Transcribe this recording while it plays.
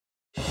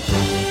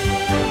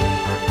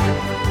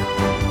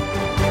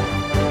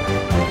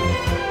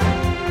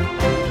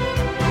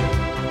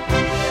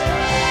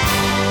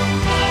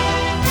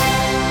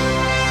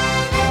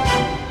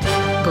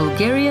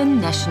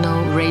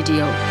National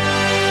Radio.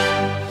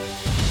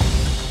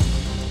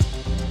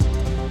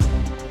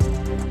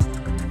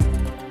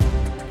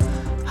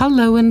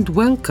 Hello and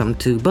welcome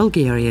to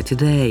Bulgaria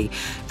Today,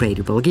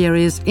 Radio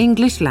Bulgaria's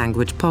English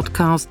language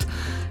podcast,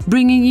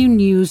 bringing you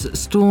news,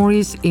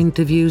 stories,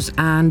 interviews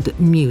and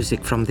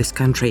music from this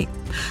country.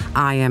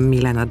 I am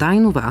Milena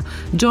Dainova,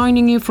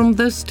 joining you from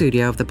the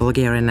studio of the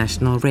Bulgarian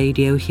National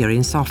Radio here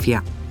in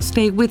Sofia.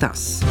 Stay with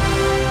us.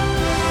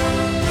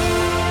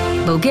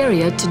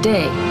 Bulgaria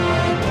Today.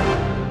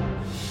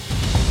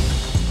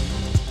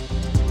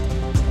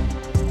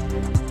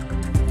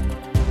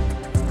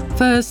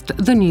 First,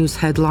 the news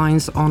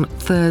headlines on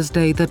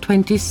Thursday, the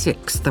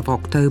 26th of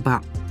October.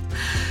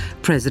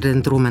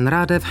 President Rumen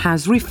Radev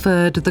has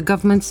referred the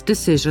government's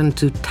decision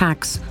to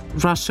tax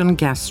Russian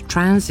gas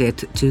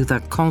transit to the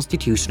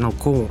Constitutional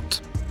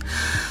Court.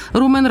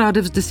 Rumen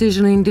Radev's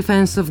decision in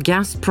defense of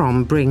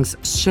Gazprom brings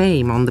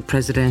shame on the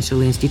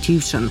presidential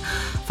institution,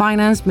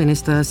 Finance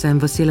Minister Arsene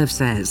Vasiliev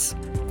says.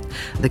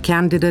 The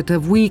candidate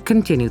of We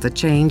Continue the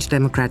Change,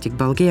 Democratic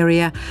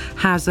Bulgaria,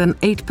 has an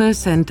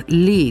 8%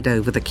 lead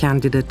over the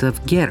candidate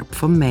of GERB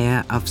for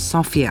mayor of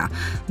Sofia,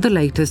 the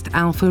latest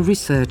Alpha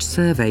Research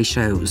survey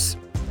shows.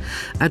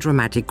 A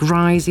dramatic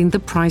rise in the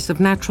price of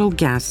natural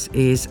gas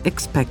is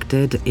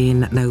expected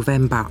in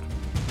November.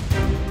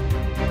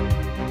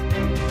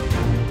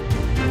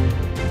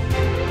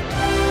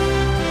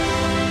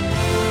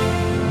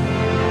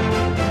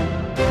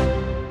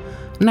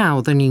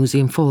 Now the news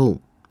in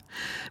full.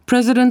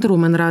 President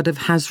Rumen Radev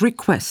has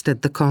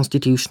requested the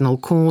Constitutional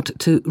Court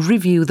to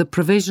review the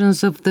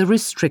provisions of the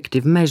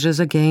Restrictive Measures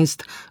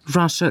Against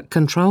Russia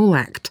Control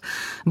Act,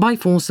 by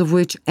force of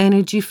which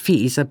energy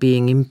fees are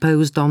being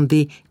imposed on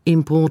the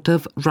import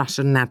of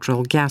Russian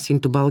natural gas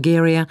into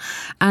Bulgaria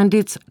and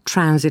its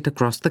transit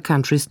across the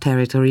country's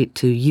territory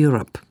to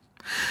Europe.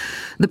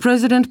 The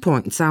President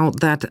points out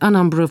that a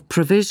number of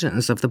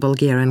provisions of the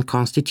Bulgarian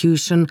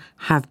constitution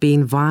have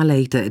been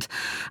violated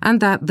and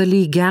that the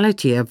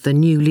legality of the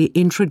newly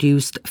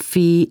introduced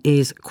fee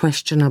is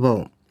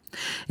questionable.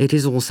 It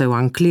is also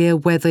unclear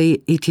whether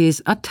it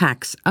is a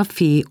tax, a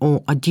fee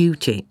or a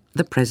duty,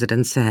 the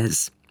President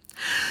says.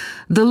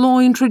 The law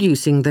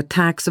introducing the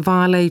tax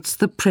violates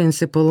the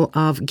principle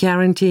of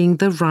guaranteeing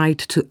the right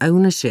to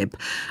ownership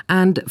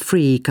and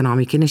free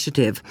economic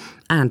initiative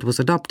and was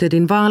adopted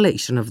in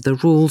violation of the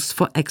rules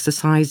for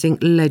exercising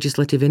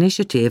legislative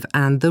initiative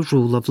and the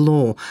rule of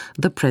law,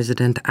 the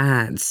President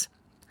adds.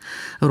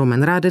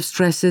 Rumen Radev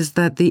stresses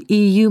that the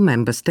EU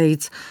member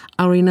states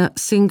are in a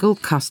single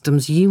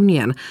customs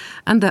union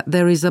and that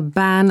there is a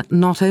ban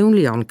not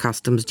only on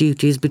customs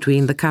duties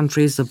between the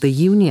countries of the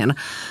union,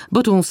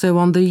 but also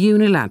on the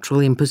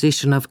unilateral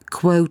imposition of,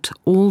 quote,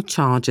 all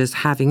charges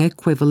having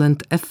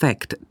equivalent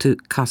effect to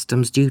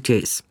customs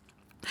duties.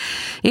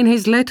 In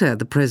his letter,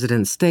 the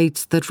President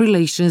states that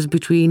relations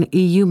between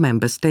EU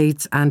member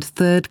states and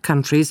third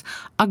countries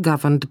are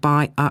governed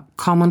by a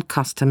common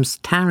customs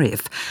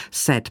tariff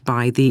set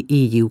by the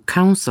EU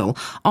Council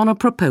on a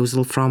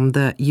proposal from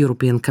the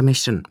European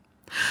Commission.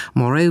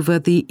 Moreover,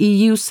 the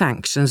EU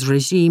sanctions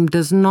regime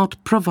does not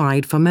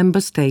provide for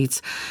member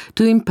states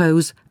to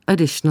impose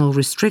additional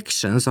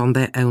restrictions on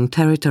their own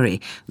territory,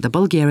 the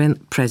Bulgarian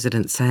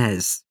President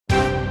says.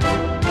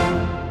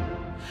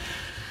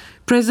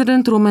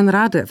 President Rumen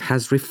Radev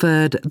has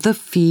referred the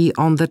fee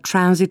on the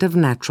transit of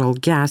natural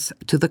gas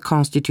to the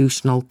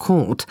Constitutional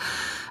Court,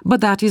 but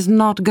that is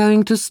not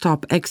going to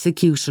stop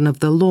execution of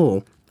the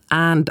law,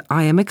 and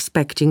I am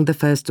expecting the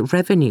first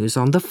revenues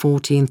on the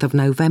 14th of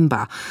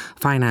November,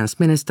 Finance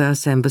Minister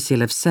Arsene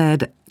Vasiliev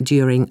said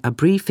during a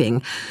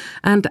briefing,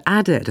 and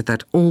added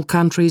that all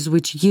countries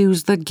which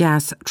use the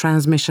gas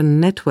transmission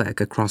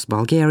network across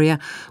Bulgaria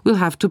will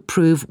have to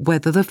prove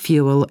whether the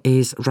fuel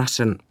is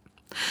Russian.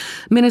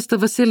 Minister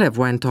Vasiliev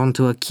went on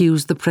to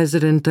accuse the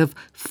President of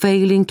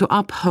failing to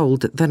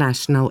uphold the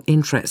national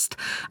interest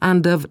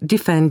and of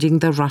defending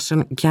the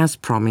Russian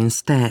Gazprom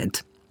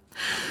instead.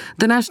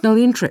 The national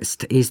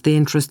interest is the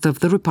interest of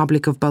the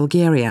Republic of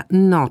Bulgaria,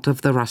 not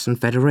of the Russian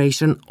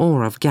Federation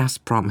or of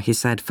Gazprom, he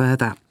said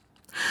further.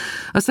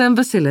 Arsene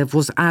Vasiliev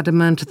was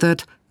adamant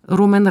that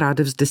Rumen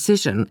Radev's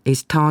decision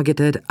is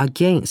targeted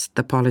against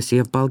the policy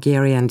of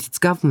Bulgaria and its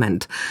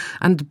government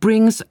and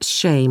brings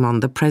shame on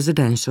the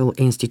presidential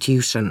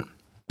institution.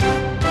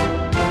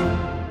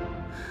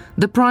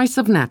 The price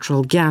of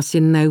natural gas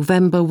in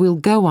November will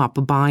go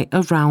up by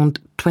around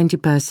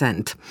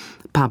 20%,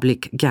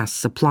 public gas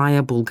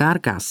supplier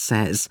Bulgargas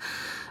says,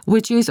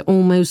 which is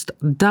almost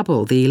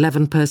double the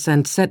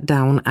 11% set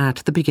down at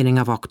the beginning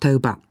of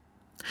October.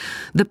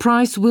 The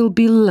price will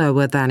be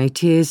lower than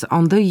it is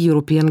on the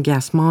European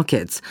gas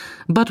markets,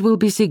 but will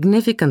be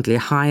significantly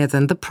higher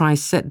than the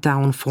price set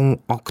down for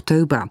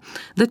October,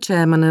 the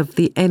chairman of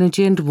the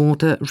Energy and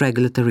Water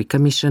Regulatory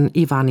Commission,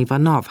 Ivan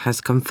Ivanov,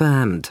 has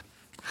confirmed.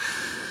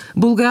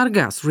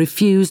 Bulgargas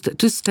refused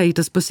to state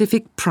a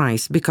specific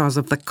price because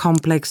of the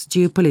complex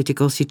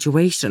geopolitical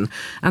situation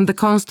and the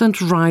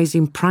constant rise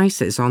in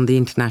prices on the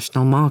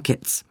international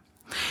markets.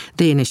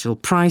 The initial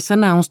price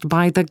announced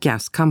by the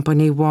gas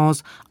company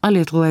was a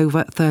little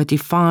over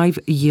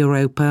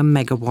 €35 per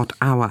megawatt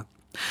hour.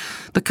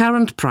 The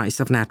current price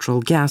of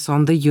natural gas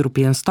on the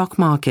European stock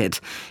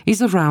market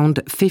is around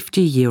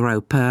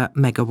 €50 per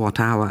megawatt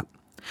hour.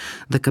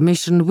 The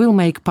Commission will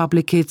make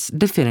public its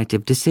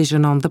definitive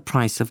decision on the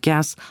price of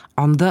gas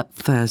on the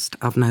 1st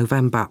of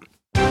November.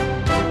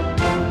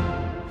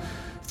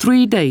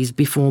 3 days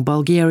before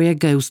Bulgaria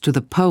goes to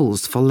the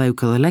polls for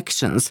local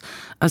elections,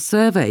 a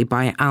survey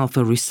by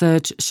Alpha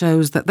Research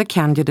shows that the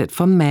candidate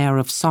for mayor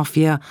of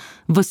Sofia,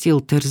 Vasil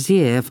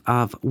Terziev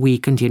of We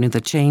Continue the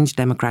Change,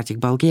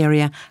 Democratic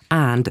Bulgaria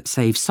and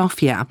Save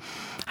Sofia,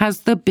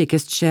 has the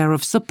biggest share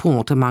of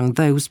support among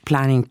those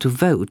planning to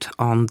vote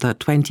on the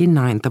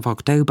 29th of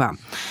October,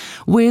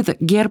 with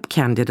GERB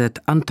candidate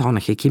Anton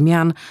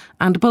Hekimyan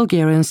and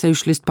Bulgarian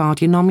Socialist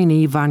Party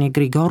nominee Vania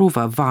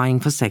Grigorova vying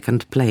for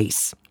second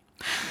place.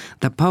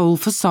 The poll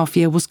for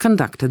Sofia was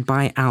conducted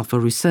by Alpha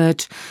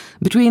Research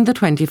between the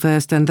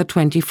 21st and the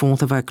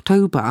 24th of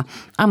October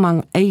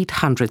among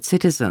 800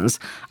 citizens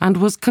and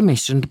was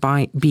commissioned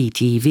by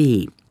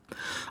BTV.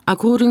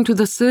 According to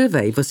the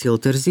survey, Vasil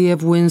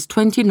Terziev wins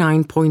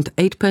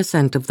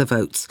 29.8% of the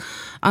votes,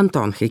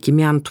 Anton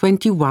Hekimyan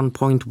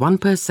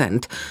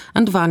 21.1%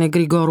 and Vania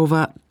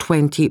Grigorova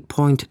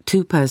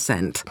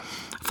 20.2%.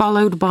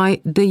 Followed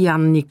by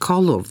Dejan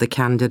Nikolov, the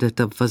candidate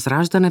of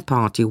Vozraždane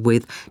Party,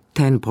 with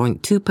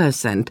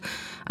 10.2%,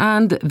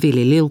 and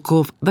Vili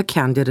Lilkov, the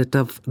candidate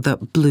of the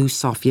Blue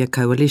Sofia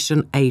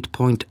Coalition,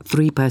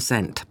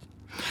 8.3%.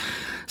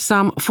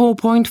 Some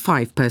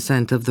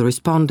 4.5% of the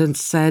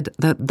respondents said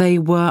that they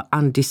were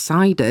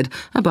undecided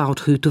about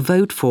who to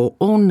vote for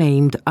or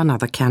named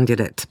another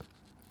candidate.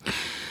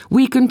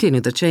 We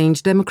Continue the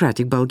Change,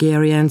 Democratic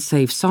Bulgaria and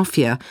Save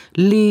Sofia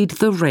lead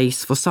the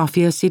race for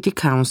Sofia City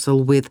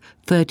Council with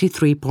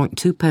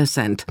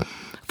 33.2%,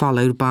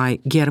 followed by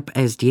GERB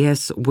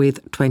SDS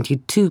with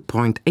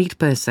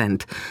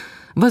 22.8%,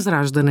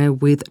 Vozraždane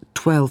with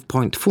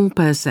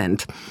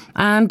 12.4%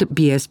 and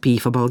BSP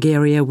for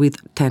Bulgaria with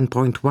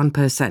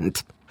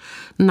 10.1%.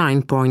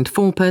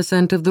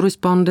 9.4% of the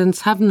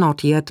respondents have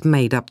not yet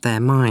made up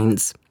their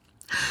minds.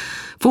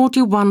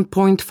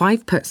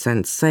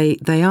 41.5% say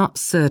they are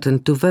certain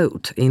to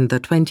vote in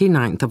the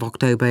 29th of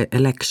October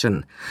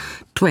election.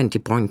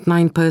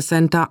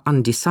 20.9% are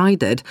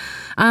undecided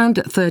and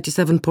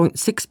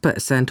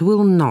 37.6%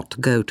 will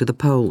not go to the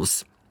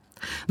polls.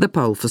 The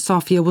poll for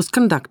Sofia was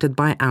conducted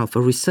by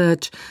Alpha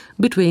Research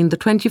between the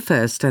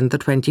 21st and the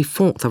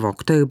 24th of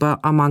October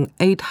among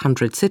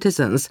 800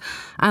 citizens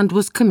and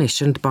was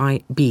commissioned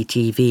by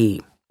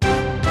BTV.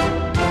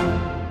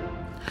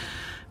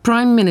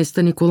 Prime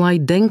Minister Nikolai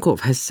Denkov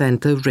has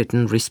sent a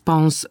written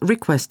response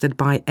requested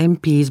by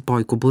MPs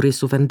Boyko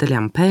Borisov and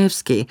Delian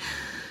Peevski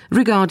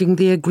regarding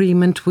the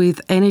agreement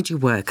with energy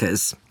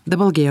workers, the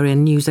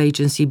Bulgarian news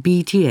agency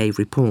BTA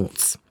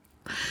reports.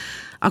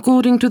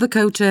 According to the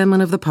co-chairman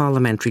of the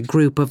parliamentary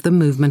group of the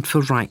Movement for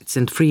Rights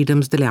and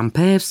Freedoms, Delian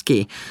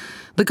Peevski,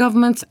 the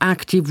government's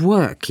active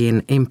work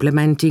in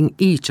implementing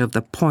each of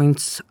the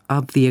points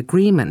of the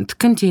agreement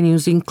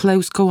continues in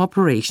close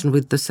cooperation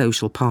with the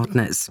social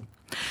partners.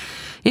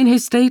 In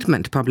his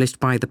statement published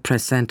by the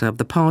press centre of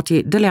the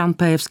party, Delian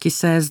Peevski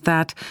says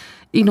that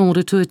in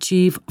order to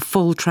achieve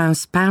full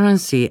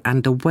transparency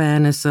and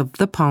awareness of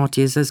the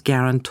parties as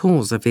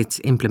guarantors of its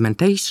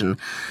implementation,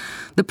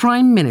 the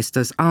Prime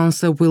Minister's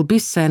answer will be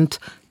sent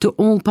to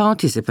all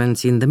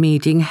participants in the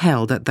meeting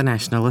held at the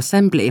National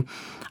Assembly,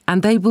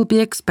 and they will be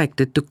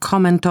expected to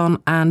comment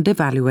on and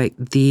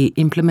evaluate the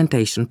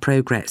implementation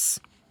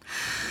progress.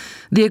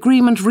 The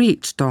agreement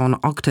reached on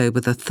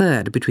October the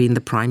 3rd between the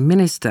Prime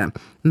Minister,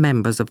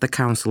 members of the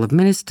Council of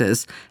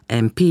Ministers,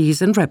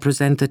 MPs and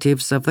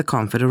representatives of the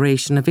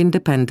Confederation of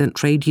Independent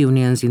Trade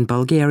Unions in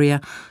Bulgaria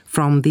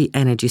from the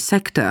energy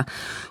sector,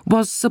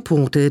 was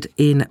supported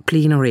in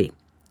plenary.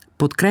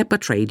 Podkrepa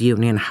Trade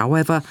Union,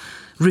 however,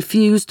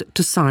 refused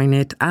to sign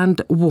it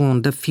and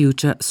warned of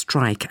future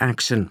strike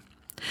action.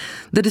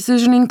 The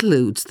decision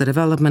includes the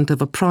development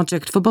of a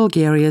project for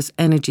Bulgaria's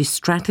energy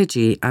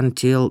strategy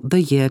until the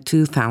year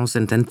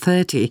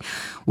 2030,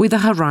 with a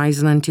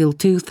horizon until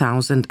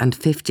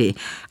 2050,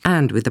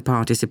 and with the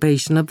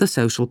participation of the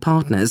social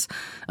partners,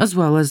 as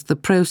well as the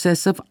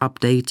process of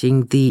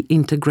updating the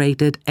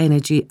Integrated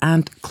Energy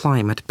and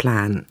Climate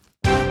Plan.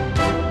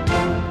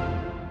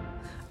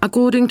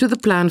 According to the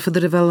plan for the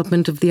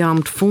development of the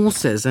armed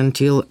forces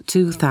until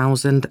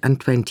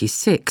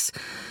 2026,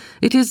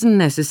 it is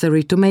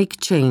necessary to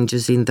make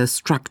changes in the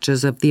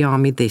structures of the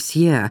army this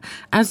year,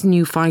 as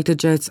new fighter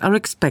jets are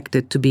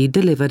expected to be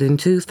delivered in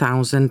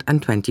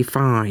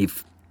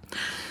 2025.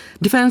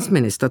 Defence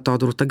Minister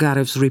Todor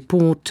Tagarev's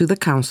report to the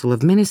Council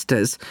of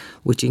Ministers,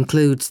 which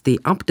includes the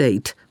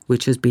update,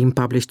 which has been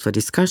published for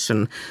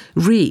discussion,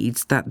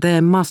 reads that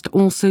there must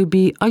also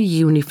be a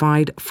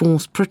unified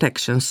force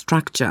protection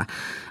structure,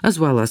 as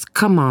well as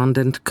command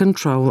and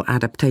control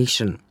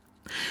adaptation.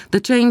 The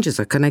changes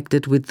are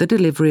connected with the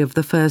delivery of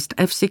the first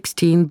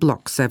F-16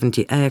 Block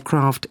 70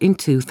 aircraft in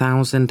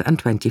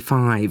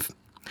 2025.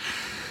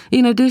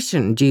 In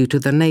addition, due to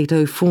the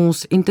NATO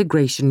Force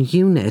Integration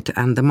Unit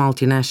and the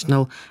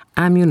multinational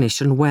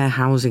ammunition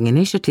warehousing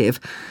initiative,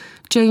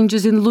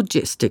 changes in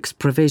logistics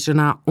provision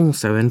are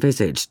also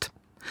envisaged.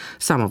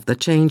 Some of the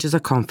changes are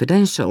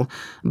confidential,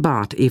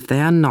 but if they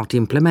are not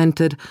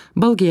implemented,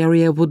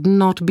 Bulgaria would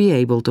not be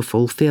able to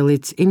fulfill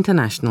its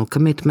international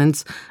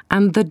commitments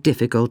and the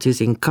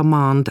difficulties in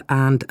command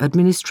and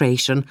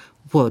administration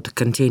would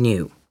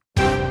continue.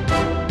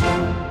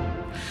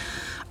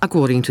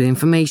 According to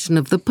information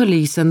of the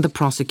police and the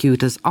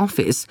prosecutor's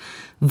office,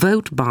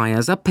 vote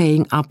buyers are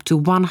paying up to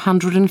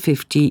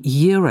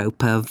 €150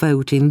 per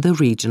vote in the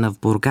region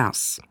of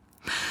Burgas.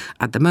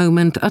 At the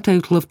moment, a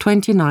total of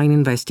 29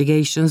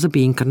 investigations are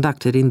being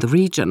conducted in the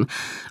region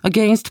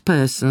against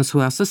persons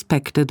who are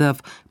suspected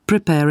of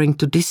preparing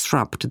to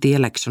disrupt the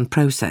election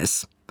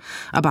process.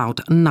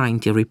 About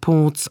 90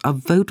 reports of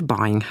vote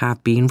buying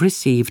have been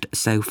received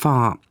so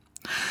far.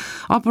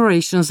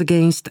 Operations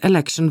against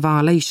election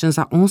violations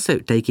are also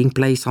taking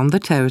place on the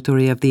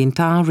territory of the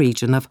entire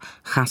region of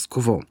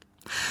Khaskovo.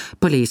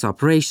 Police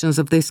operations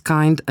of this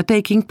kind are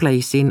taking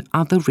place in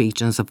other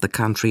regions of the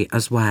country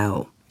as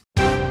well.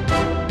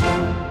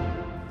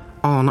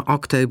 On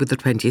October the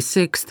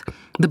 26th,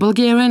 the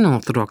Bulgarian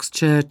Orthodox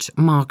Church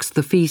marks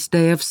the feast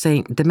day of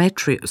Saint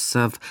Demetrius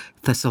of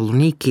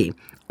Thessaloniki,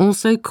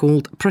 also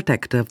called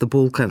Protector of the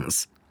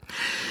Balkans.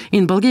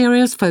 In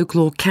Bulgaria's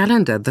folklore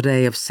calendar, the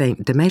day of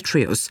Saint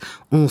Demetrius,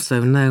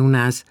 also known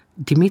as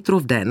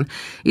Dimitrovden,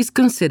 is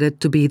considered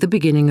to be the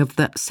beginning of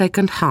the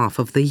second half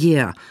of the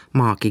year,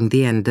 marking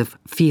the end of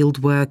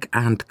fieldwork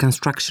and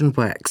construction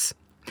works.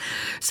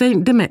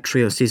 Saint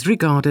Demetrius is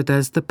regarded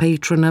as the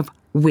patron of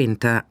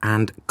winter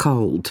and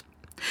cold.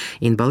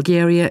 In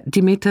Bulgaria,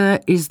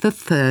 Dimitar is the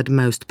third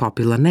most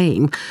popular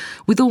name,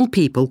 with all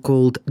people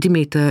called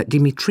Dimitar,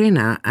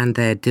 Dimitrina and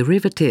their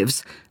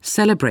derivatives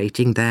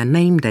celebrating their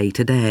name day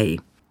today.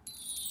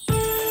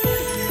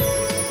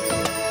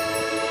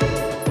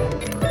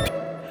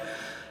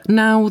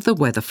 Now the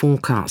weather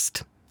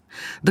forecast.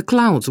 The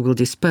clouds will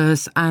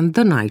disperse and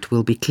the night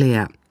will be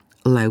clear.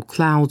 Low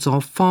clouds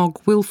or fog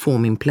will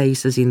form in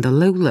places in the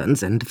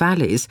lowlands and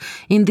valleys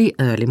in the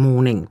early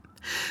morning.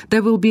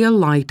 There will be a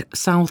light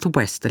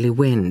southwesterly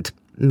wind.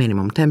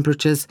 Minimum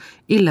temperatures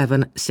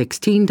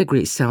 11-16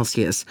 degrees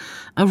Celsius,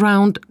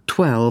 around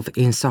 12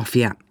 in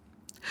Sofia.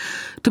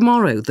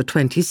 Tomorrow, the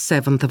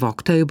 27th of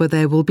October,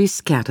 there will be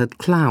scattered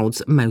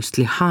clouds,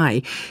 mostly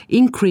high,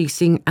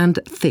 increasing and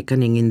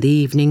thickening in the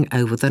evening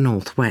over the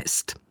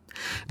northwest.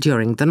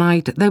 During the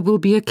night, there will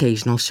be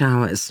occasional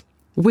showers.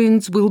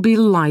 Winds will be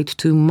light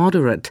to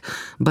moderate,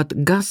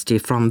 but gusty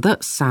from the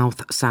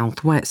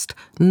south-southwest,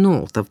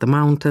 north of the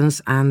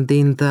mountains and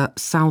in the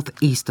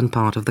southeastern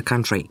part of the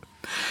country.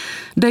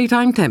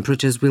 Daytime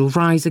temperatures will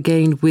rise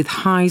again with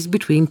highs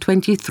between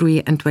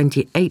 23 and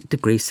 28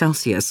 degrees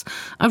Celsius,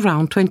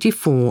 around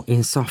 24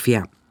 in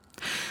Sofia.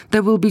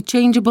 There will be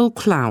changeable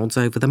clouds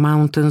over the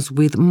mountains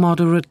with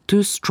moderate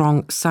to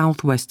strong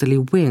southwesterly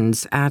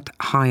winds at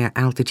higher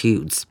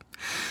altitudes.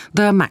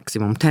 The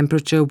maximum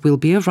temperature will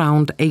be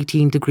around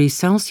 18 degrees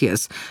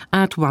Celsius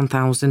at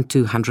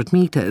 1,200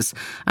 meters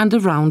and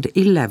around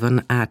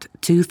 11 at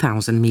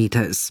 2,000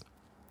 meters.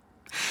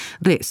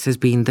 This has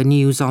been the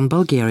news on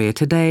Bulgaria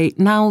Today.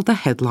 Now the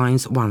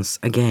headlines once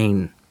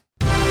again.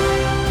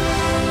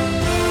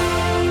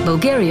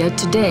 Bulgaria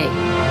Today.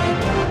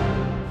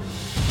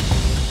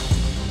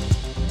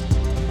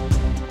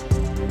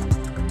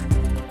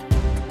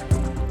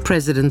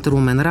 President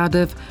Rumen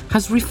Radev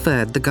has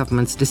referred the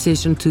government's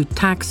decision to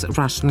tax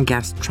Russian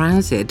gas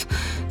transit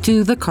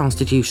to the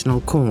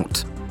Constitutional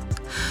Court.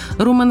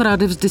 Rumen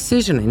Radev's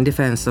decision in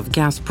defense of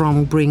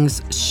Gazprom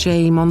brings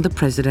shame on the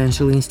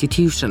presidential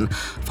institution,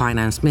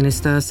 Finance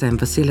Minister Sem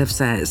Vasilev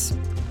says.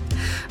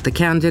 The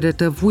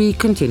candidate of We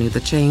Continue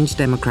the Change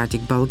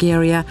Democratic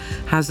Bulgaria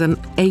has an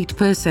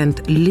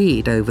 8%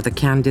 lead over the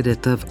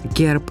candidate of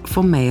GERB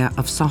for mayor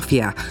of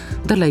Sofia,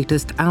 the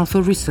latest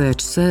Alpha Research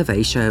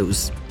survey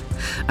shows.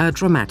 A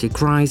dramatic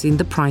rise in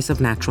the price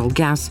of natural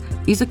gas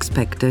is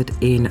expected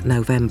in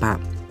November.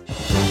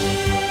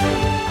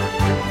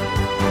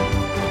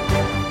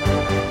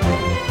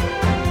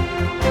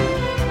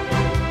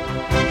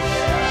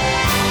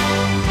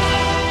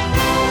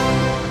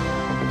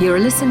 You're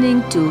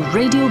listening to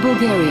Radio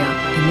Bulgaria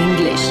in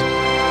English.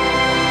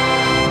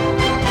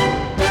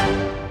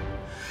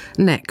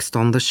 Next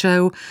on the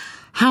show,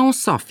 how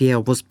Sofia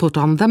was put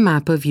on the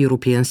map of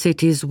European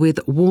cities with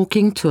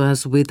walking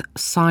tours with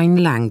sign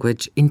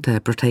language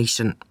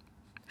interpretation.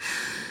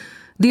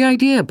 The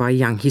idea by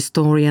young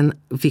historian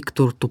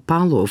Victor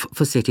Topalov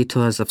for city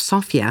tours of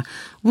Sofia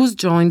was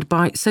joined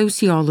by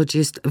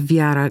sociologist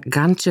Viara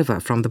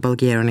Gancheva from the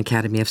Bulgarian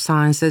Academy of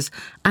Sciences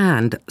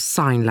and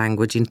sign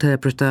language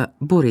interpreter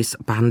Boris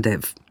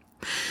Bandev.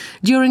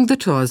 During the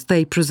tours,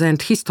 they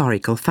present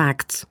historical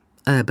facts,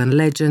 urban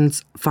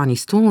legends, funny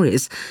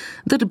stories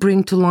that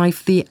bring to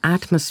life the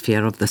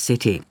atmosphere of the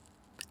city.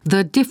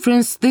 The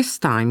difference this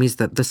time is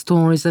that the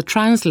stories are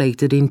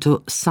translated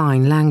into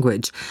sign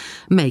language,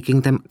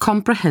 making them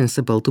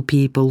comprehensible to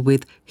people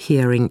with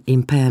hearing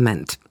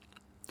impairment.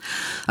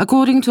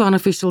 According to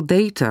unofficial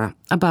data,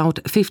 about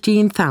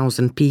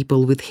 15,000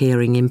 people with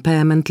hearing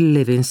impairment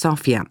live in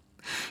Sofia.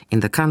 In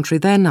the country,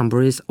 their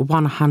number is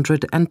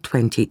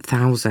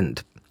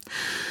 120,000.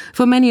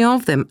 For many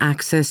of them,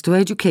 access to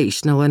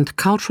educational and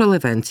cultural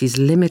events is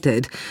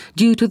limited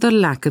due to the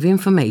lack of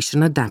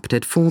information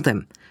adapted for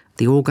them.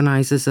 The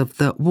organisers of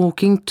the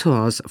walking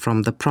tours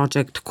from the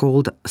project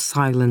called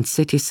Silent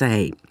City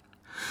say.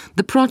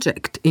 The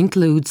project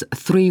includes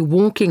 3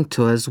 walking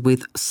tours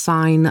with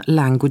sign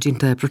language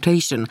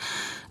interpretation,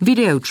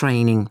 video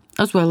training,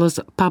 as well as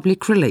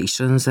public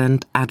relations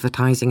and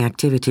advertising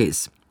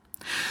activities.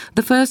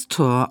 The first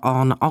tour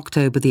on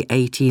October the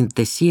 18th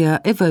this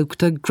year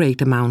evoked a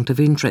great amount of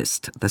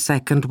interest. The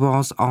second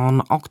was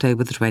on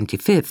October the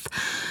 25th,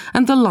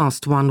 and the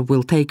last one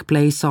will take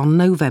place on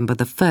November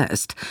the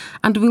 1st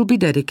and will be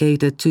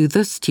dedicated to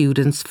the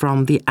students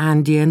from the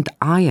Andy and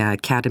Aya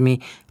Academy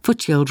for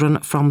children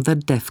from the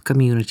deaf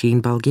community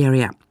in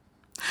Bulgaria.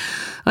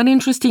 An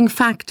interesting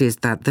fact is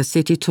that the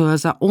city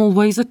tours are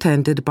always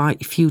attended by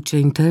future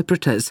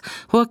interpreters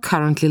who are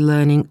currently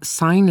learning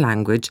sign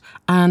language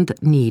and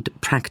need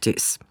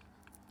practice.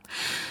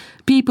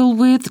 People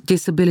with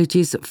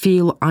disabilities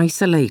feel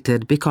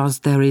isolated because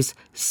there is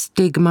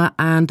stigma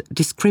and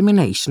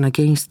discrimination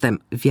against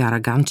them, Viara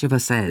Gancheva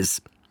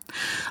says.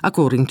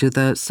 According to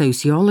the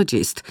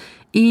sociologist,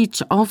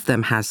 each of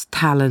them has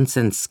talents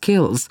and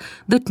skills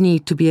that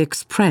need to be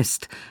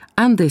expressed,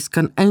 and this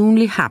can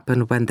only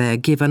happen when they are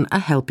given a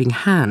helping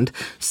hand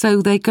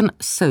so they can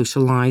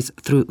socialise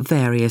through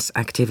various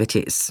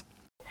activities.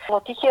 Но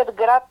Тихият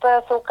град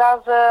се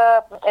оказа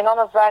едно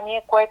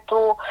название,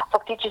 което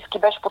фактически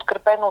беше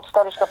подкрепено от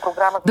столична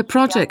програма. The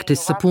project is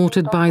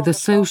supported by the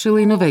Social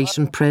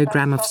Innovation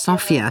Programme of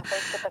Sofia,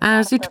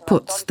 as it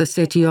puts the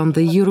city on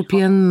the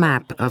European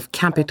map of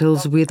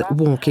capitals with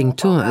walking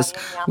tours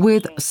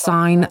with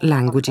sign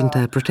language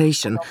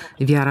interpretation,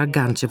 Viara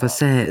Gancheva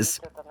says.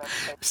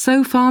 So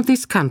far,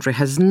 this country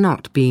has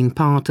not been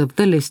part of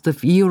the list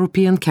of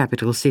European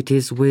capital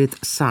cities with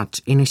such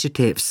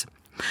initiatives.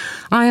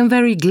 I am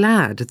very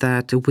glad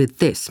that with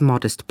this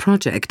modest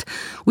project,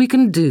 we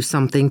can do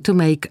something to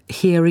make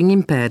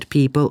hearing-impaired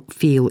people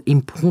feel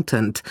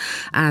important,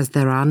 as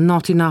there are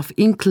not enough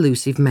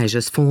inclusive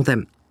measures for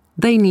them.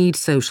 They need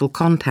social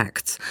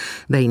contacts,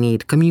 they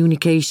need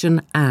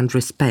communication and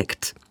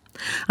respect.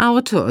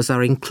 Our tours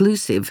are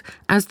inclusive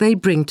as they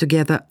bring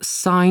together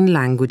sign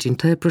language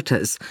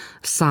interpreters,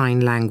 sign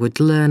language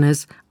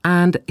learners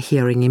and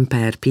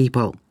hearing-impaired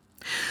people.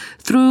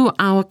 Through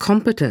our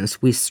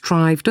competence, we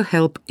strive to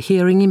help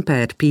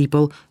hearing-impaired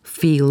people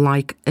feel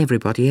like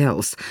everybody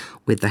else,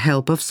 with the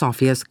help of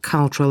Sofia's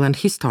cultural and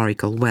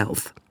historical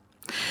wealth.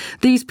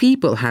 These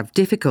people have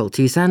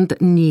difficulties and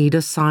need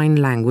a sign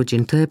language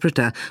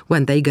interpreter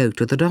when they go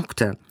to the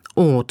doctor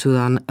or to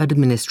an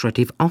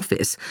administrative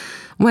office,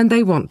 when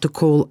they want to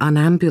call an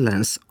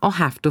ambulance or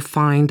have to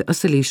find a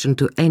solution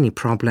to any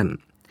problem.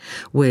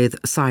 With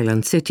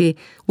Silent City,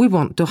 we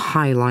want to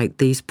highlight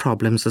these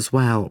problems as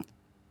well.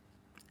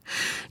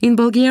 In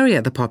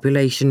Bulgaria, the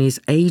population is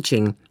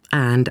aging,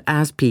 and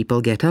as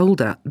people get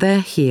older, their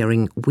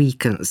hearing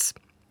weakens.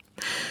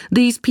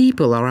 These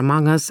people are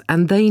among us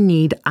and they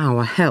need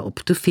our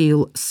help to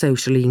feel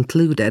socially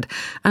included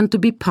and to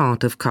be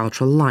part of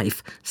cultural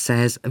life,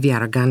 says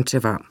Viara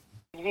Gancheva.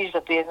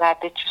 Виждате,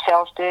 знаете, че все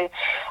още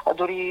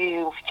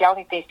дори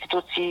официалните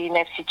институции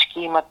не всички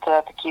имат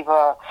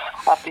такива.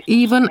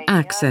 Even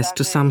access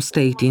to some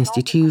state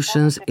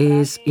institutions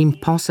is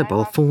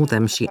impossible for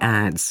them, she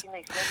adds.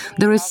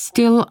 There is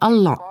still a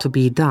lot to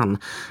be done,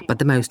 but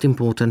the most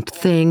important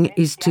thing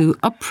is to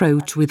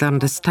approach with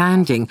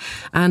understanding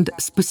and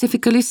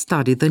specifically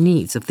study the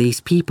needs of these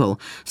people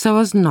so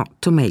as not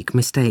to make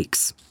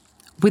mistakes.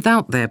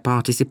 Without their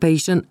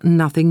participation,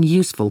 nothing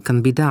useful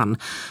can be done,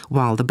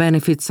 while the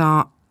benefits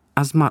are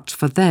as much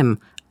for them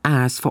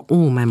as for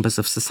all members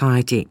of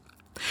society.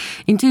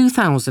 In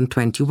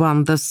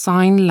 2021, the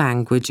Sign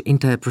Language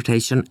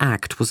Interpretation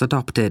Act was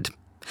adopted.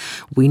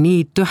 We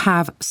need to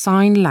have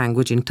sign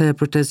language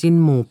interpreters in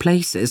more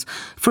places,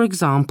 for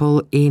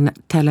example, in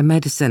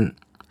telemedicine.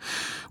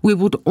 We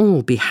would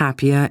all be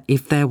happier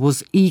if there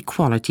was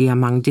equality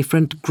among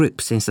different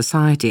groups in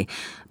society,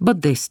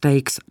 but this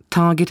takes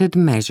targeted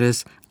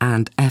measures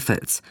and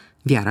efforts,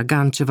 Viara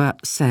Gancheva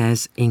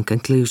says in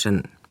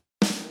conclusion.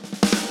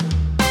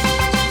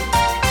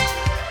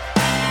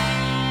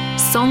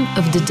 Song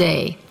of the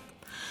Day.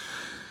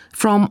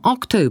 From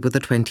October the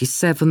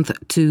 27th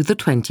to the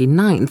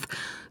 29th,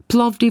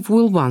 Plovdiv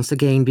will once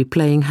again be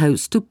playing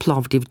host to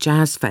Plovdiv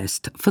Jazz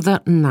Fest for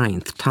the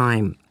 9th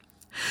time.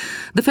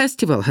 The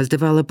festival has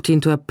developed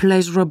into a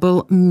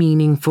pleasurable,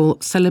 meaningful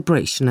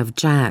celebration of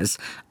jazz,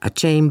 a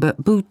chamber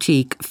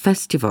boutique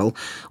festival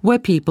where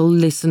people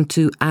listen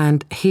to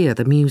and hear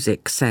the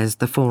music, says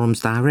the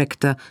forum's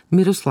director,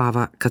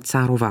 Miroslava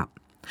Katsarova.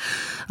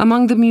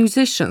 Among the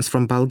musicians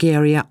from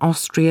Bulgaria,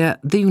 Austria,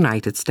 the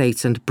United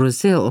States and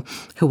Brazil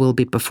who will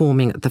be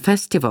performing at the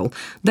festival,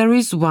 there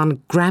is one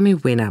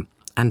Grammy winner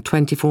and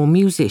 24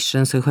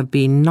 musicians who have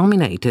been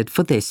nominated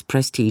for this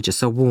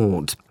prestigious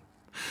award.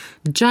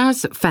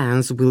 Jazz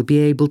fans will be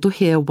able to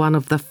hear one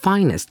of the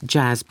finest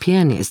jazz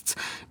pianists,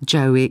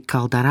 Joey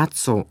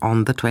Calderazzo,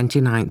 on the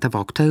 29th of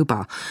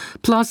October,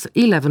 plus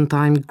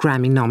 11-time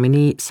Grammy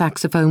nominee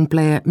saxophone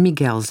player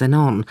Miguel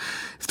Zenon,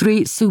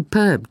 3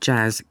 superb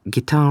jazz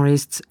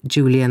guitarists,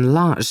 Julian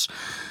Lage,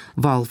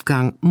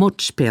 Wolfgang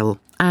Mutschpil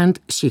and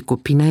Chico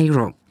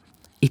Pinheiro,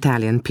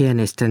 Italian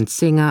pianist and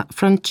singer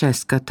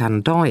Francesca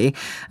Tandoi,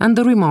 and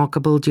the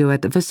remarkable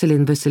duet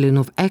Veselin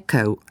Veselinov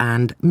Echo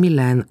and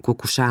Milen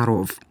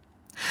Kukusharov.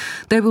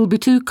 There will be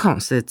 2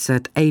 concerts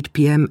at 8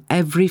 p.m.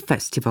 every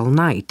festival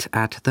night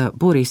at the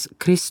Boris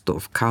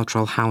Christov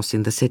Cultural House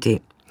in the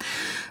city.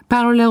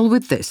 Parallel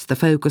with this, the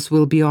focus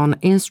will be on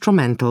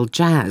instrumental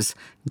jazz,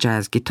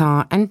 jazz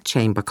guitar and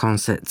chamber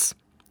concerts.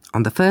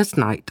 On the first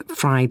night,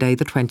 Friday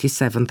the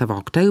 27th of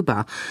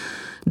October,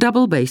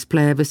 double bass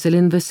player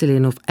Veselin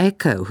Veselinov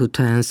Echo, who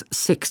turns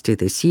 60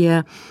 this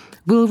year,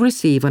 will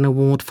receive an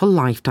award for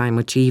lifetime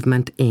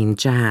achievement in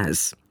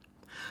jazz.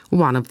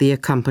 One of the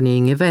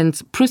accompanying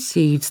events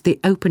precedes the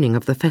opening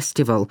of the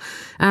festival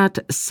at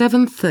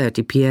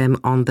 7:30 p.m.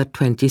 on the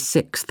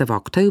 26th of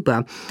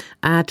October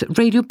at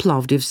Radio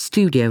Plovdiv's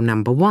Studio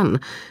No. 1.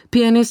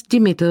 Pianist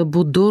Dimitar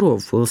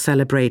Budorov will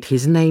celebrate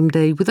his name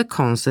day with a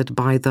concert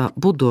by the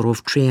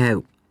Budorov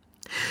Trio.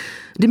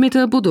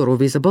 Dimitar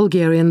Budorov is a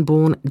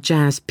Bulgarian-born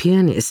jazz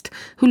pianist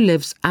who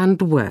lives and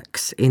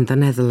works in the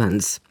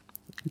Netherlands.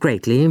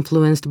 Greatly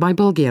influenced by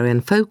Bulgarian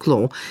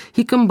folklore,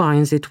 he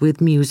combines it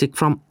with music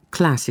from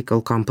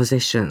classical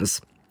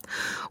compositions.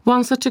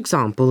 One such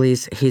example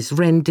is his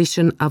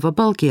rendition of a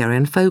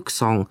Bulgarian folk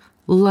song,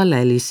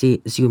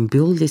 Lalelisi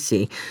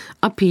Zumbullisi,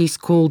 a piece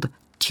called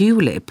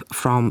Tulip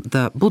from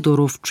the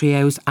Budorov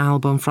Trio's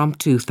album from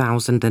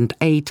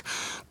 2008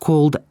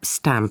 called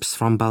Stamps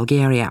from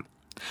Bulgaria.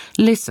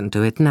 Listen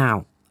to it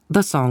now.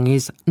 The song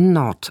is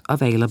not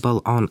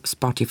available on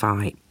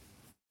Spotify.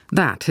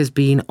 That has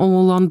been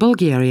all on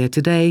Bulgaria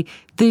Today,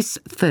 this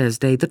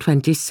Thursday the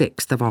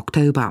 26th of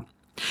October.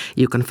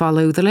 You can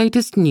follow the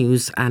latest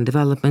news and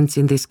developments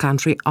in this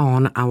country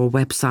on our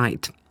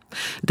website.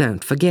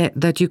 Don't forget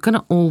that you can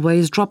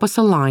always drop us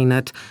a line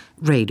at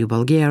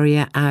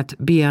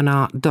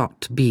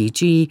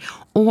radiobulgaria@bnr.bg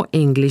or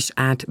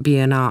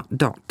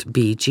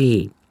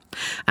english@bnr.bg.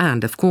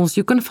 And of course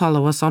you can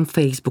follow us on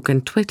Facebook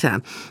and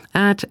Twitter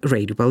at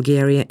Radio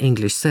Bulgaria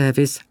English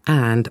Service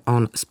and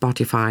on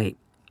Spotify.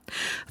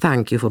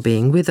 Thank you for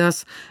being with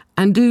us,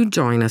 and do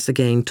join us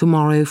again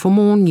tomorrow for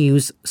more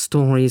news,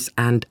 stories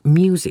and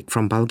music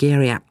from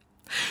Bulgaria.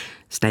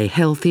 Stay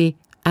healthy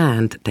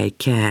and take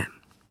care.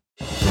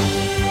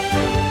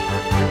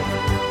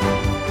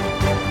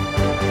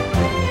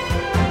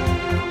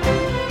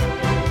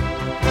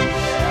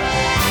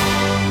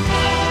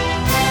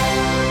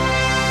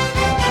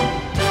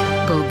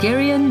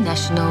 Bulgarian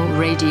National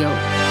Radio.